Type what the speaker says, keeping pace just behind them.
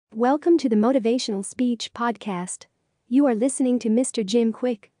Welcome to the Motivational Speech Podcast. You are listening to Mr. Jim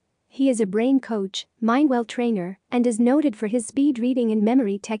Kwik. He is a brain coach, mindwell trainer, and is noted for his speed reading and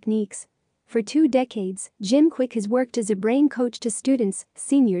memory techniques. For 2 decades, Jim Kwik has worked as a brain coach to students,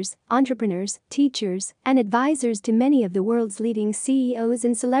 seniors, entrepreneurs, teachers, and advisors to many of the world's leading CEOs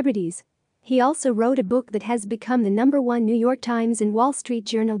and celebrities. He also wrote a book that has become the #1 New York Times and Wall Street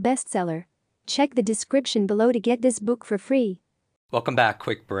Journal bestseller. Check the description below to get this book for free. Welcome back,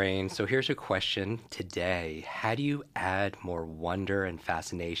 Kwik Brain. So here's your question today. How do you add more wonder and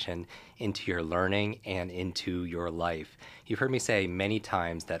fascination into your learning and into your life? You've heard me say many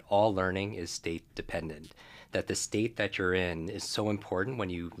times that all learning is state dependent, that the state that you're in is so important when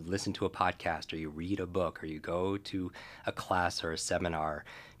you listen to a podcast or you read a book or you go to a class or a seminar,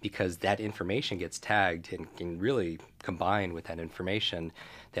 because that information gets tagged and can really combine with that information,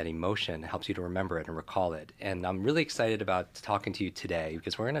 that emotion helps you to remember it and recall it. And I'm really excited about talking to you today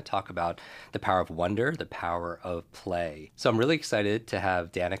because we're going to talk about the power of wonder, the power of play. So I'm really excited to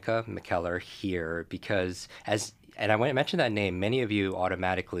have Danica McKellar here because and I want to mention that name, many of you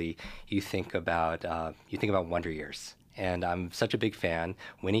automatically you think about Wonder Years. And I'm such a big fan,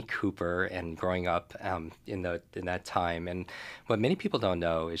 Winnie Cooper, and growing up in that time. And what many people don't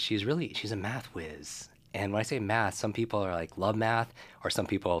know is she's a math whiz. And when I say math, some people are like, love math, or some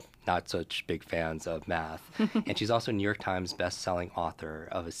people not such big fans of math. And she's also a New York Times best-selling author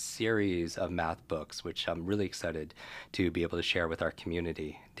of a series of math books, which I'm really excited to be able to share with our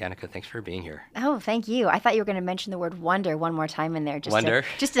community. Danica, thanks for being here. Oh, thank you. I thought you were going to mention the word wonder one more time in there.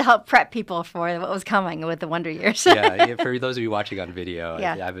 Just to help prep people for what was coming with the Wonder Years. Yeah, for those of you watching on video,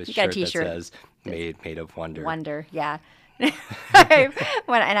 yeah, I have a shirt that says made of wonder. Wonder, yeah.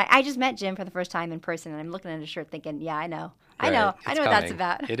 I just met Jim for the first time in person, and I'm looking at his shirt thinking, yeah, I know what that's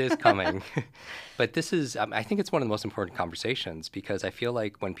about. It is coming. But this is, I think it's one of the most important conversations because I feel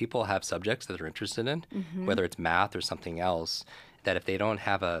like when people have subjects that they're interested in, whether it's math or something else, that if they don't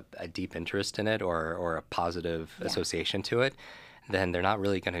have a deep interest in it or a positive association to it, then they're not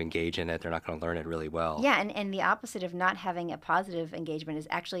really going to engage in it. They're not going to learn it really well. Yeah, and the opposite of not having a positive engagement is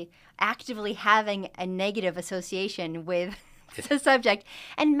actually actively having a negative association with the subject.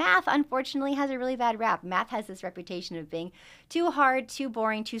 And math, unfortunately, has a really bad rap. Math has this reputation of being too hard, too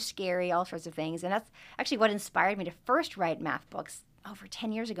boring, too scary, all sorts of things. And that's actually what inspired me to first write math books over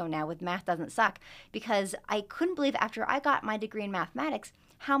 10 years ago now with Math Doesn't Suck, because I couldn't believe after I got my degree in mathematics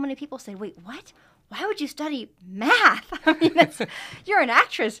how many people say, wait, what? Why would you study math? I mean, you're an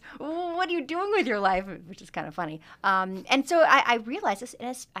actress. What are you doing with your life? Which is kind of funny. And so I realized this,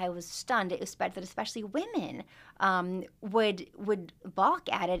 and I was stunned. It was that especially women would balk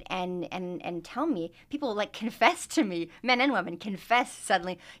at it and tell me, people like confess to me, men and women confess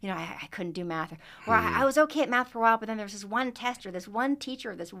suddenly, I couldn't do math. Or I was okay at math for a while, but then there was this one test or this one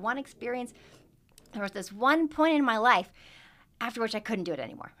teacher or this one experience. There was this one point in my life after which I couldn't do it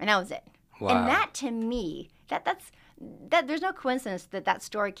anymore. And that was it. Wow. And that, to me, that's there's no coincidence that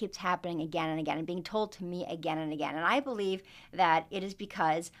story keeps happening again and again and being told to me again and again. And I believe that it is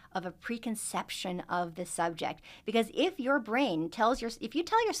because of a preconception of the subject. Because if your brain if you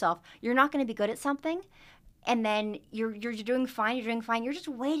tell yourself you're not going to be good at something, and then you're doing fine, you're just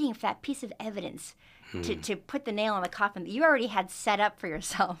waiting for that piece of evidence to put the nail on the coffin that you already had set up for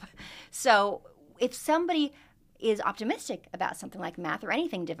yourself. So if somebody is optimistic about something like math or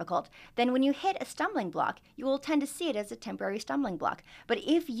anything difficult, then when you hit a stumbling block, you will tend to see it as a temporary stumbling block. But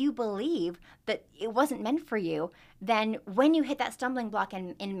if you believe that it wasn't meant for you, then when you hit that stumbling block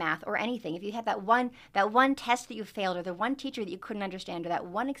in math or anything, if you had that one test that you failed, or the one teacher that you couldn't understand, or that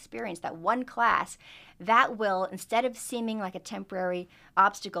one experience, that one class, that will, instead of seeming like a temporary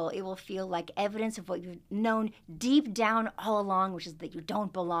obstacle, it will feel like evidence of what you've known deep down all along, which is that you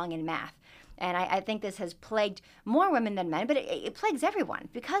don't belong in math. And I think this has plagued more women than men, but it plagues everyone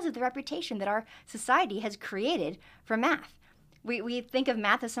because of the reputation that our society has created for math. We think of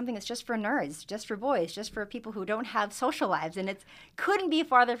math as something that's just for nerds, just for boys, just for people who don't have social lives, and it couldn't be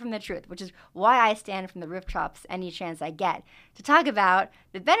farther from the truth, which is why I stand from the rooftops any chance I get to talk about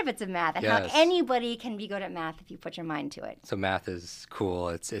the benefits of math and how anybody can be good at math if you put your mind to it. So math is cool.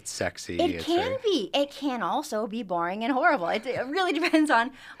 It's sexy. It can be. It can also be boring and horrible. It really depends on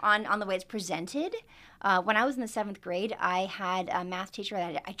the way it's presented. When I was in the 7th grade, I had a math teacher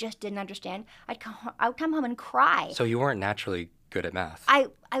that I just didn't understand. I would come home and cry. So you weren't naturally good at math? I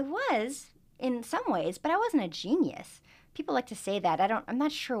was in some ways, but I wasn't a genius. people like to say that. I'm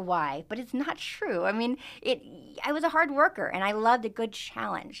not sure why, but it's not true. I mean, I was a hard worker and I loved a good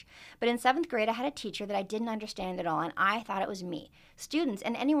challenge. But in 7th grade, I had a teacher that I didn't understand at all, and I thought it was me. Students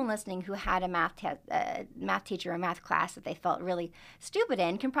and anyone listening who had a math teacher or math class that they felt really stupid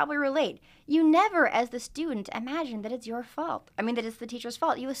in can probably relate. You never, as the student, imagine that it's your fault. I mean, that it's the teacher's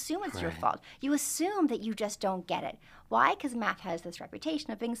fault. You assume it's your fault. You assume that you just don't get it. Why? Because math has this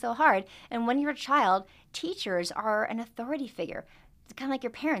reputation of being so hard. And when you're a child, teachers are an authority figure. It's kind of like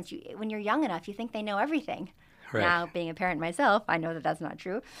your parents. When you're young enough, you think they know everything. Right. Now, being a parent myself, I know that that's not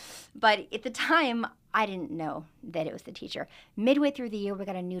true. But at the time, I didn't know that it was the teacher. Midway through the year, we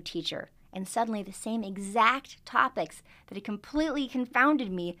got a new teacher. And suddenly, the same exact topics that had completely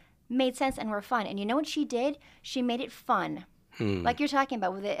confounded me made sense and were fun. And you know what she did? She made it fun. Like you're talking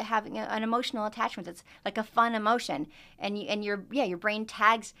about, with it having an emotional attachment. It's like a fun emotion, and your brain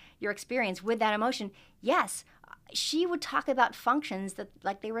tags your experience with that emotion. Yes, she would talk about functions that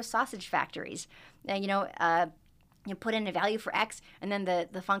like they were sausage factories. You put in a value for X, and then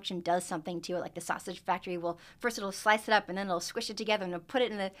the function does something to it. Like the sausage factory will first it'll slice it up, and then it'll squish it together, and it'll put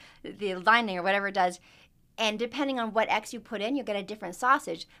it in the lining or whatever it does. And depending on what X you put in, you'll get a different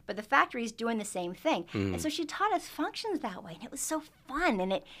sausage. But the factory's doing the same thing. And so she taught us functions that way. And it was so fun.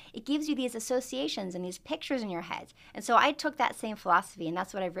 And it gives you these associations and these pictures in your head. And so I took that same philosophy, and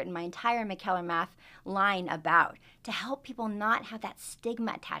that's what I've written my entire McKellar math line about, to help people not have that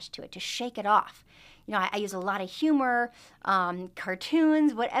stigma attached to it, to shake it off. You know, I use a lot of humor,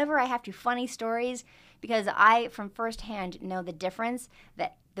 cartoons, whatever I have to, funny stories, because I, from firsthand, know the difference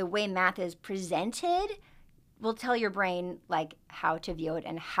that the way math is presented will tell your brain like how to view it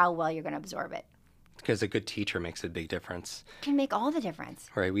and how well you're going to absorb it. Because a good teacher makes a big difference. Can make all the difference.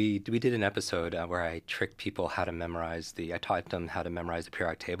 Right. We did an episode where I tricked people how to memorize I taught them how to memorize the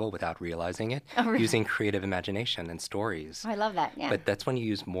periodic table without realizing it, using creative imagination and stories. Oh, I love that. Yeah. But that's when you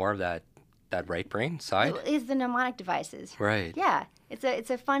use more of that right brain side. Is the mnemonic devices. Right. Yeah.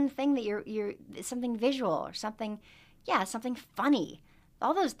 It's a fun thing that you're something visual or something funny.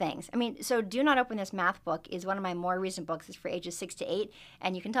 All those things. I mean, so Do Not Open This Math Book is one of my more recent books. It's for ages 6 to 8,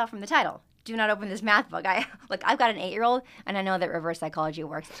 and you can tell from the title. Do not open this math book. I've got an 8-year-old, and I know that reverse psychology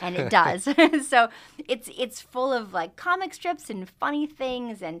works, and it does. So it's full of like comic strips and funny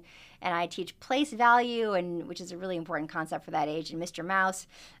things, and I teach place value, and which is a really important concept for that age. And Mr. Mouse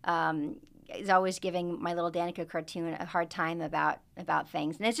is always giving my little Danica cartoon a hard time about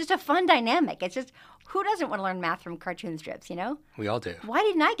things, and it's just a fun dynamic. It's just, who doesn't want to learn math from cartoon strips, you know? We all do. Why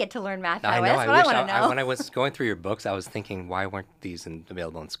didn't I get to learn math? I know. That's what I want to know. When I was going through your books, I was thinking, why weren't these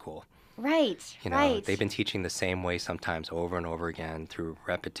available in school? Right. Right. They've been teaching the same way sometimes over and over again through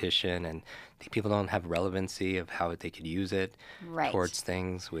repetition, and people don't have relevancy of how they could use it towards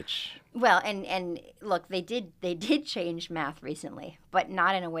things, which... Well, and look, they did change math recently, but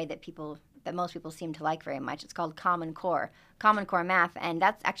not in a way that most people seem to like very much. It's called Common Core math, and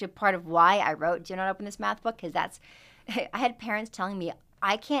that's actually part of why I wrote Do Not Open This Math Book, because I had parents telling me,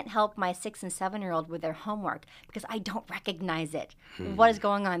 I can't help my 6 and 7-year-old with their homework because I don't recognize it. What is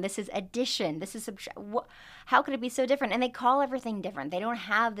going on? This is addition. This is subtraction. How could it be so different? And they call everything different. They don't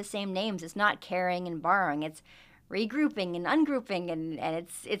have the same names. It's not carrying and borrowing. It's regrouping and ungrouping, and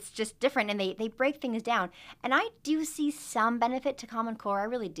it's just different. And they break things down. And I do see some benefit to Common Core. I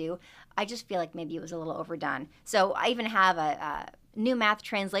really do. I just feel like maybe it was a little overdone. So I even have a new math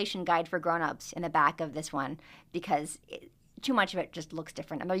translation guide for grown-ups in the back of this one, because too much of it just looks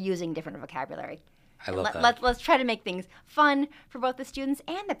different, and they're using different vocabulary. I love that. Let's try to make things fun for both the students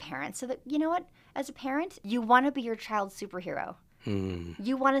and the parents, so that, you know what, as a parent, you want to be your child's superhero.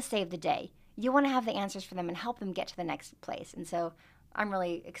 You want to save the day. You want to have the answers for them and help them get to the next place. And so I'm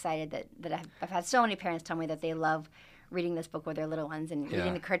really excited that I've had so many parents tell me that they love reading this book with their little ones and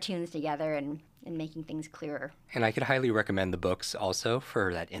reading the cartoons together and making things clearer. And I could highly recommend the books also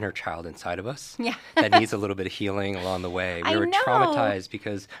for that inner child inside of us. Yeah. That needs a little bit of healing along the way. We were traumatized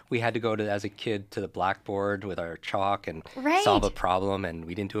because we had to go as a kid to the blackboard with our chalk and solve a problem, and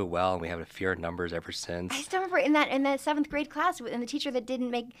we didn't do it well, and we have a fear of numbers ever since. I still remember in that 7th grade class, and the teacher that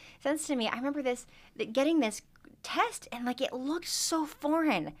didn't make sense to me, I remember getting this test, and like it looked so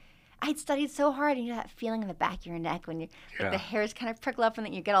foreign. I had studied so hard, and you know that feeling in the back of your neck when the hairs kind of prickle up and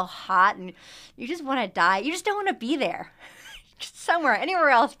then you get all hot and you just want to die. You just don't want to be there. Somewhere, anywhere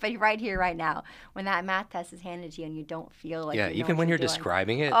else, but right here, right now, when that math test is handed to you and you don't feel like even when you're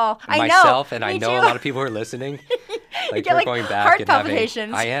describing it, I myself, know. and I know too. a lot of people are listening. Like you're going back heart and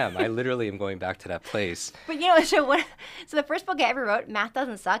palpitations. I literally am going back to that place. But so the first book I ever wrote, Math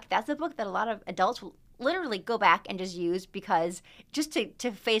Doesn't Suck, that's a book that a lot of adults literally go back and just use because just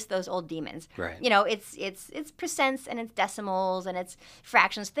to face those old demons. Right. It's percents and it's decimals and it's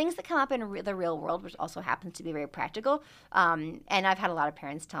fractions, things that come up in the real world, which also happens to be very practical. And I've had a lot of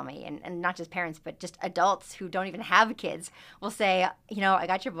parents tell me, and not just parents, but just adults who don't even have kids will say, I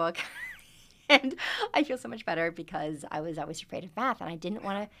got your book. And I feel so much better because I was always afraid of math and I didn't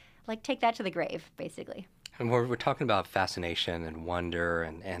want to take that to the grave, basically. And we're talking about fascination and wonder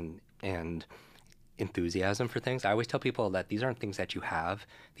and enthusiasm for things. I always tell people that these aren't things that you have.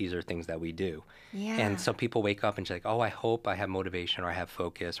 These are things that we do. Yeah. And some people wake up and say, oh, I hope I have motivation or I have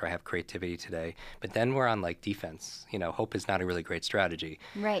focus or I have creativity today. But then we're on defense. Hope is not a really great strategy.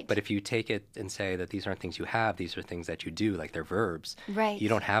 Right. But if you take it and say that these aren't things you have, these are things that you do, like they're verbs. Right. You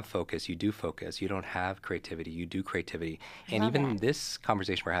don't have focus, you do focus. You don't have creativity, you do creativity. And Love even that. this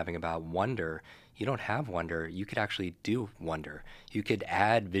conversation we're having about wonder, you don't have wonder, you could actually do wonder. You could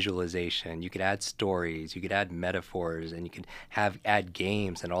add visualization, you could add stories, you could add metaphors, and you could add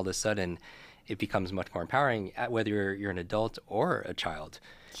games, and all of a sudden it becomes much more empowering, whether you're an adult or a child.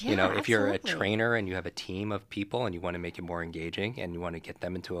 Yeah, if you're a absolutely. trainer and you have a team of people and you want to make it more engaging and you want to get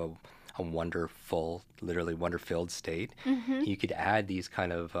them into a wonderful, literally wonder-filled state, you could add these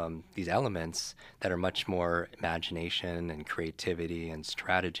kind of these elements that are much more imagination and creativity and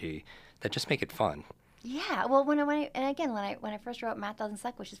strategy that just make it fun. Yeah. Well, when I first wrote Math Doesn't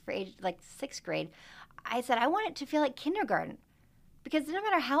Suck, which is for age 6th grade, I said I want it to feel like kindergarten. Because no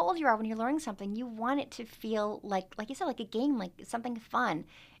matter how old you are when you're learning something, you want it to feel like you said, like a game, like something fun.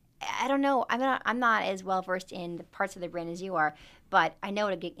 I don't know. I'm not as well versed in the parts of the brain as you are, but I know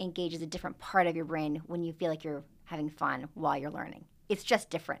it engages a different part of your brain when you feel like you're having fun while you're learning. It's just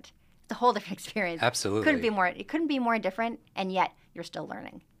different. It's a whole different experience. Absolutely. It couldn't be more different, and yet you're still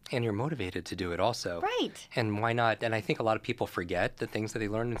learning. And you're motivated to do it also. Right. And why not? And I think a lot of people forget the things that they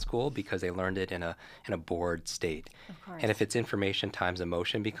learned in school because they learned it in a bored state. Of course. And if it's information times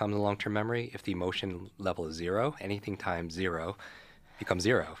emotion becomes a long-term memory, if the emotion level is 0, anything times 0 becomes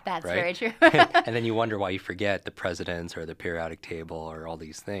 0. That's right? very true. And then you wonder why you forget the presidents or the periodic table or all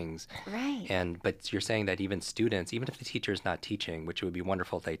these things. Right. But you're saying that even students, even if the teacher is not teaching, which it would be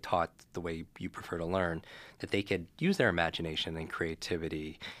wonderful if they taught the way you prefer to learn, that they could use their imagination and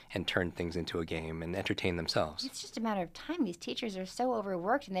creativity and turn things into a game and entertain themselves. It's just a matter of time. These teachers are so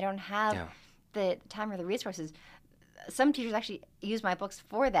overworked and they don't have the time or the resources. Some teachers actually use my books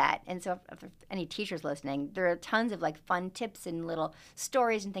for that. And so if any teachers listening, there are tons of fun tips and little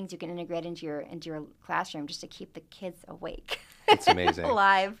stories and things you can integrate into your classroom just to keep the kids awake. It's amazing.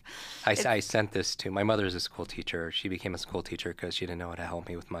 Alive. I sent this to my mother's a school teacher. She became a school teacher because she didn't know how to help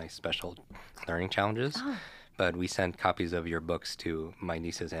me with my special learning challenges. Oh. But we sent copies of your books to my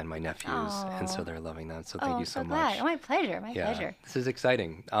nieces and my nephews, and so they're loving them. So thank you so much. Glad. Oh, my pleasure. My pleasure. This is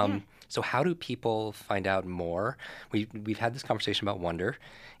exciting. So how do people find out more? We've had this conversation about wonder,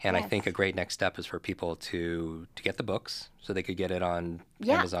 and I think a great next step is for people to get the books so they could get it on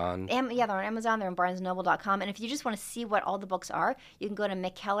Amazon. They're on Amazon. They're on BarnesandNoble.com. And if you just want to see what all the books are, you can go to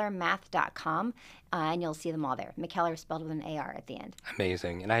McKellarMath.com, and you'll see them all there. McKellar is spelled with an AR at the end.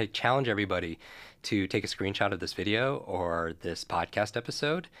 Amazing. And I challenge everybody to take a screenshot of this video or this podcast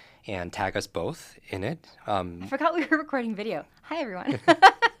episode and tag us both in it. I forgot we were recording video. Hi, everyone.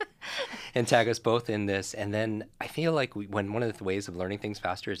 And tag us both in this. And then I feel like when one of the ways of learning things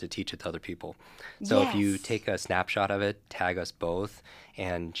faster is to teach it to other people. So if you take a snapshot of it, tag us both,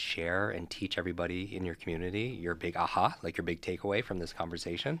 and share and teach everybody in your community your big aha, like your big takeaway from this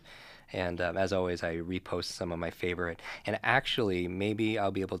conversation. And as always, I repost some of my favorite. And actually, maybe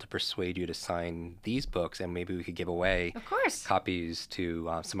I'll be able to persuade you to sign these books, and maybe we could give away copies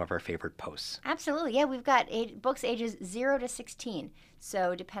to some of our favorite posts. Absolutely. Yeah, we've got books ages 0 to 16.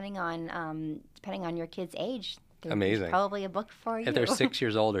 So depending on your kid's age, there's probably a book for you. If they're 6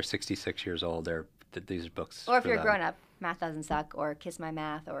 years old or 66 years old, these are books. Or if you're a grown up, Math Doesn't Suck, or Kiss My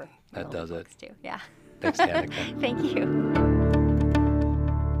Math, or that does it too. Yeah. Thanks, Danica. Thank you.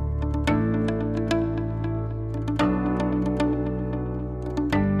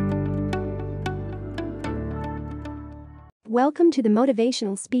 Welcome to the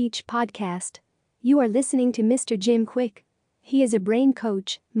Motivational Speech Podcast. You are listening to Mr. Jim Kwik. He is a brain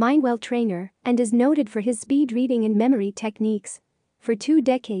coach, mindwell trainer, and is noted for his speed reading and memory techniques. For 2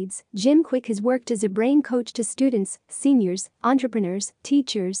 decades, Jim Kwik has worked as a brain coach to students, seniors, entrepreneurs,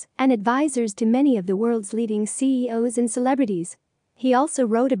 teachers, and advisors to many of the world's leading CEOs and celebrities. He also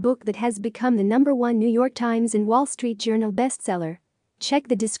wrote a book that has become the #1 New York Times and Wall Street Journal bestseller. Check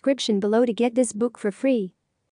the description below to get this book for free.